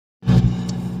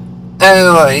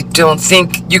Oh, I don't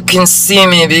think you can see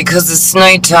me because it's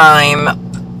nighttime.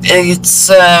 It's,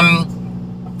 damn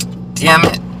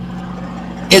it.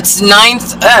 It's 9,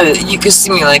 you can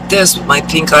see me like this with my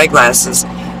pink eyeglasses.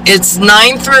 It's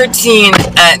 9:13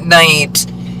 at night,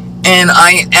 and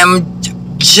I am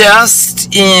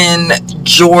just in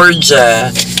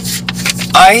Georgia.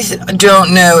 I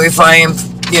don't know if I am,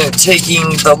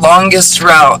 taking the longest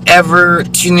route ever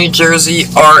to New Jersey,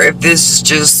 or if this is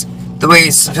just the way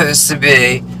it's supposed to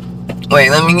be. Wait,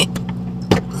 let me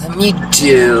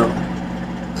do.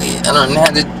 Wait, I don't know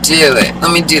how to do it.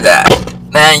 Let me do that.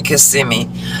 Now you can see me.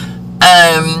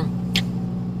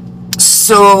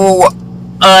 So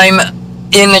I'm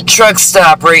in a truck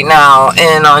stop right now,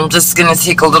 and I'm just gonna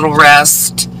take a little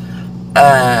rest.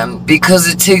 Because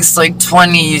it takes like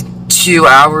 22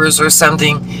 hours or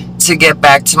something to get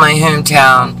back to my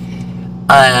hometown.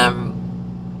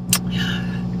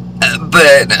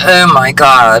 But oh my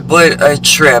god, what a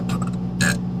trip.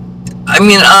 I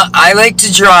mean, I like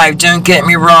to drive, don't get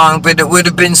me wrong, but it would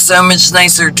have been so much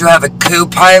nicer to have a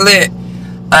co-pilot,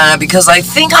 because I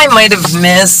think I might have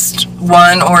missed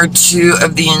 1 or 2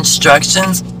 of the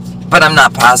instructions, but I'm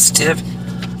not positive.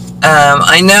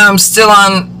 I know I'm still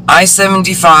on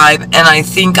I-75, and I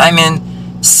think I'm in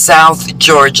South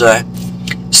Georgia.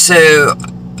 So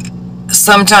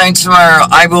sometime tomorrow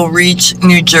I will reach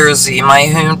New Jersey, my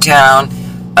hometown,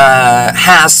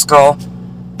 Haskell.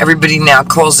 Everybody now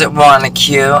calls it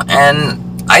Wanacue. And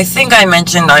I think I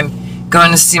mentioned I'm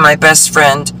going to see my best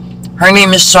friend. Her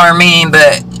name is Charmaine,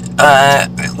 but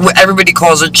everybody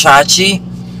calls her Chachi.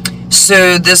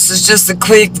 So this is just a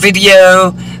quick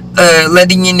video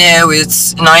letting you know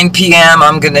it's 9 p.m.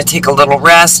 I'm going to take a little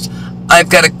rest. I've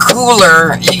got a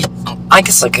cooler. I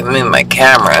guess I can move my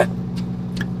camera.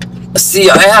 See,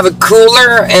 I have a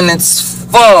cooler, and it's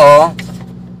full.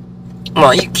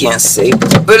 Well, you can't see,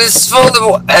 but it's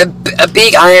full of I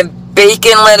have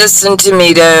bacon, lettuce, and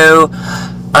tomato.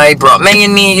 I brought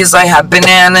mayonnaise. I have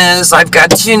bananas. I've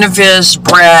got tuna fish,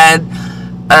 bread.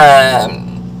 I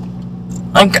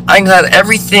got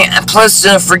everything. Plus,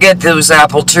 don't forget those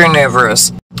apple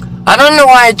turnovers. I don't know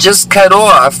why it just cut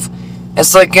off.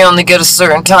 It's like you only get a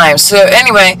certain time. So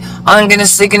anyway, I'm gonna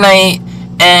say goodnight,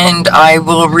 and I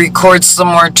will record some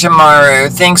more tomorrow.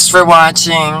 Thanks for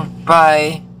watching.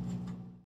 Bye.